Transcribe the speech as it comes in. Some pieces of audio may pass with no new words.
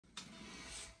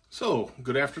So,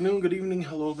 good afternoon, good evening,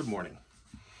 hello, good morning.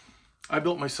 I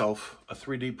built myself a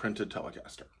 3D printed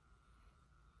telecaster.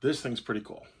 This thing's pretty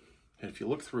cool. And if you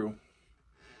look through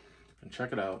and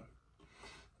check it out,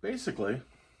 basically,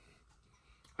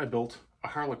 I built a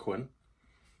Harlequin,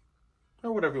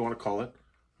 or whatever you want to call it,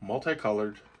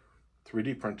 multicolored,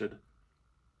 3D printed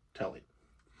telly.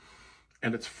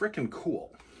 And it's freaking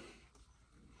cool.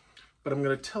 But I'm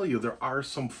going to tell you there are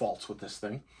some faults with this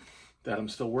thing that I'm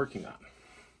still working on.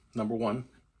 Number one,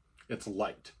 it's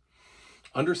light.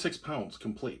 Under 6 pounds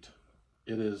complete.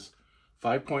 It is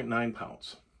 5.9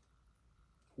 pounds.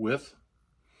 With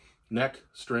neck,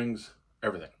 strings,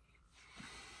 everything.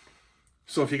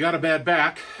 So if you got a bad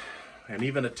back, and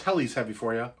even a telly's heavy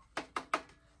for you,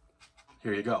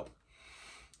 here you go.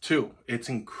 2, it's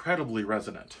incredibly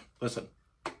resonant. Listen.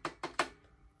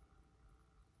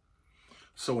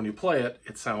 So when you play it,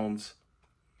 it sounds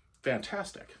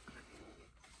fantastic.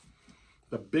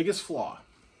 The biggest flaw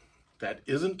that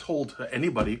isn't told to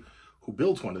anybody who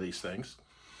builds one of these things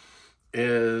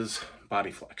is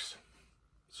body flex.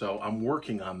 So I'm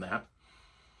working on that.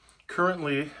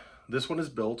 Currently, this one is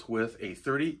built with a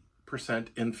 30%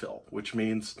 infill, which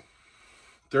means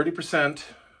 30%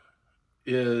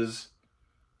 is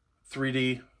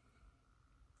 3D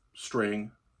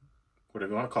string,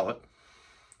 whatever you want to call it,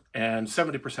 and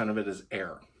 70% of it is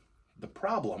air. The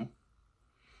problem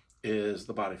is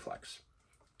the body flex.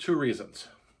 2 reasons.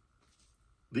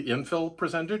 The infill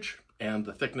percentage and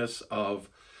the thickness of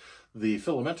the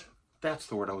filament. That's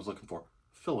the word I was looking for,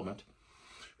 filament.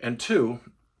 And 2,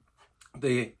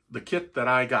 the kit that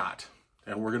I got,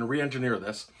 and we're going to re-engineer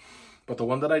this, but the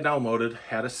one that I downloaded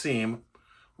had a seam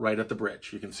right at the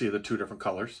bridge. You can see the 2 different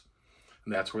colors,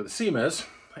 and that's where the seam is.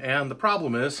 And the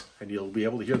problem is, and you'll be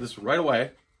able to hear this right away,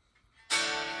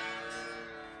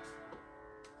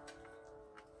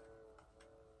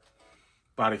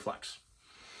 body flex.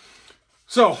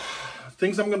 So,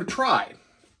 things I'm going to try.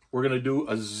 We're going to do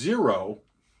a 0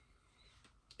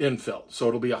 infill. So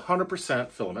it'll be 100%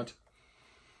 filament.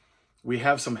 We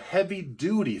have some heavy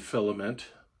duty filament.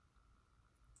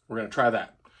 We're going to try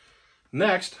that.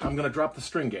 Next, I'm going to drop the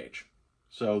string gauge.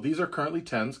 So these are currently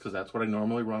 10s because that's what I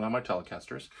normally run on my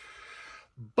telecasters.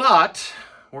 But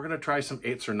we're going to try some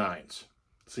 8s or 9s.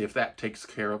 See if that takes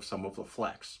care of some of the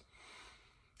flex.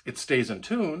 It stays in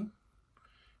tune.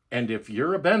 And if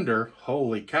you're a bender,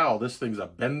 holy cow, this thing's a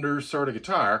bender sort of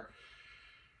guitar.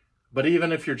 But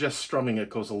even if you're just strumming, it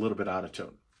goes a little bit out of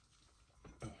tune.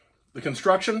 The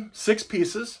construction, 6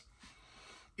 pieces.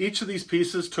 Each of these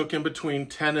pieces took in between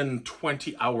 10 and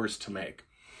 20 hours to make.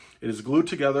 It is glued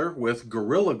together with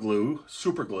Gorilla Glue,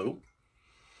 super glue.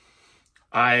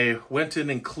 I went in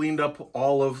and cleaned up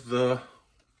all of the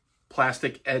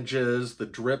plastic edges, the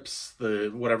drips, the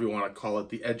whatever you want to call it,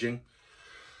 the edging.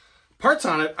 Parts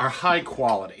on it are high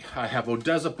quality. I have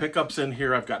Odessa pickups in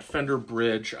here. I've got Fender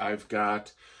bridge. I've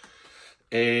got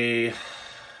a,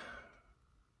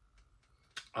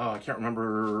 I can't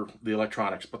remember the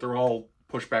electronics, but they're all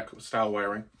pushback style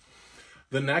wiring.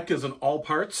 The neck is an all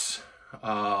parts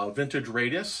vintage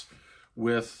radius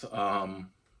with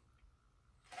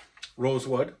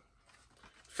rosewood,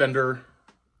 Fender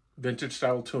vintage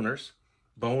style tuners,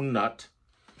 bone nut.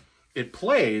 It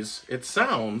plays, it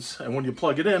sounds, and when you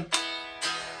plug it in,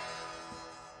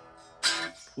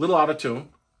 little out of tune,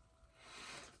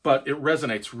 but it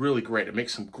resonates really great. It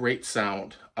makes some great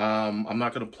sound. I'm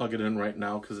not going to plug it in right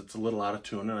now because it's a little out of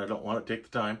tune and I don't want to take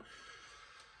the time.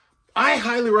 I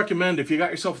highly recommend if you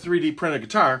got yourself a 3D printed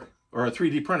guitar or a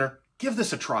 3D printer, give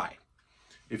this a try.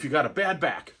 If you got a bad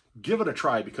back, give it a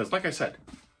try because like I said,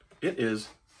 it is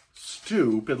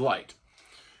stupid light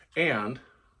and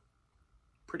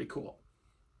pretty cool.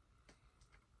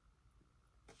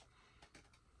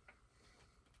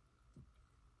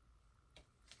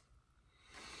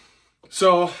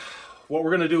 So what we're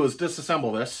going to do is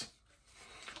disassemble this.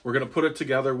 We're going to put it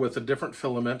together with a different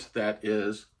filament that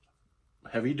is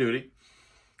heavy duty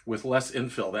with less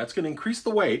infill. That's going to increase the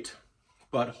weight,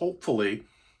 but hopefully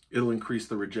it'll increase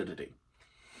the rigidity.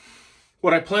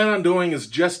 What I plan on doing is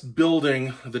just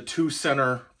building the 2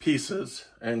 center pieces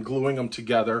and gluing them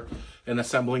together and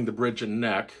assembling the bridge and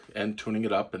neck and tuning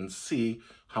it up and see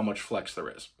how much flex there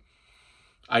is.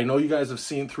 I know you guys have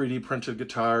seen 3D printed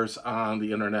guitars on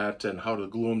the internet and how to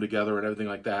glue them together and everything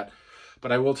like that,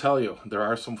 but I will tell you, there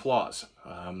are some flaws.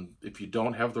 If you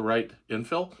don't have the right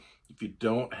infill, if you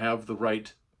don't have the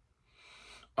right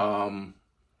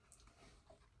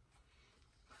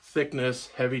thickness,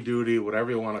 heavy duty,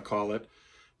 whatever you want to call it,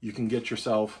 you can get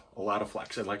yourself a lot of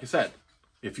flex. And like I said,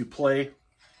 if you play,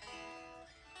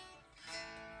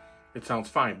 it sounds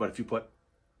fine, but if you put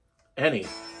any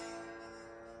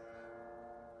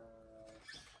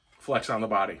flex on the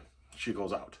body. She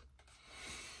goes out.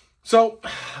 So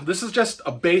this is just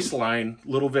a baseline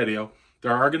little video.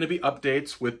 There are going to be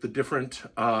updates with the different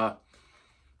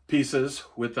pieces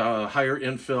with higher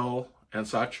infill and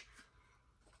such.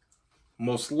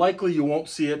 Most likely you won't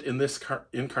see it in this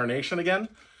incarnation again.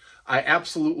 I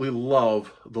absolutely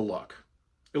love the look.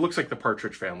 It looks like the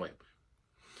Partridge Family.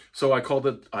 So I called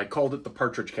it the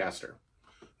Partridge Caster.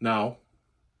 Now,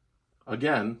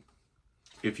 again,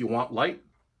 if you want light,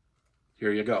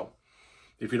 here you go.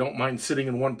 If you don't mind sitting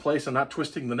in one place and not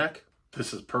twisting the neck,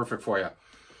 this is perfect for you.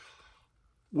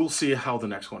 We'll see how the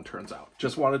next one turns out.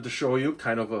 Just wanted to show you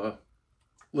kind of a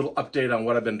little update on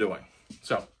what I've been doing.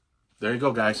 So, there you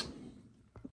go, guys.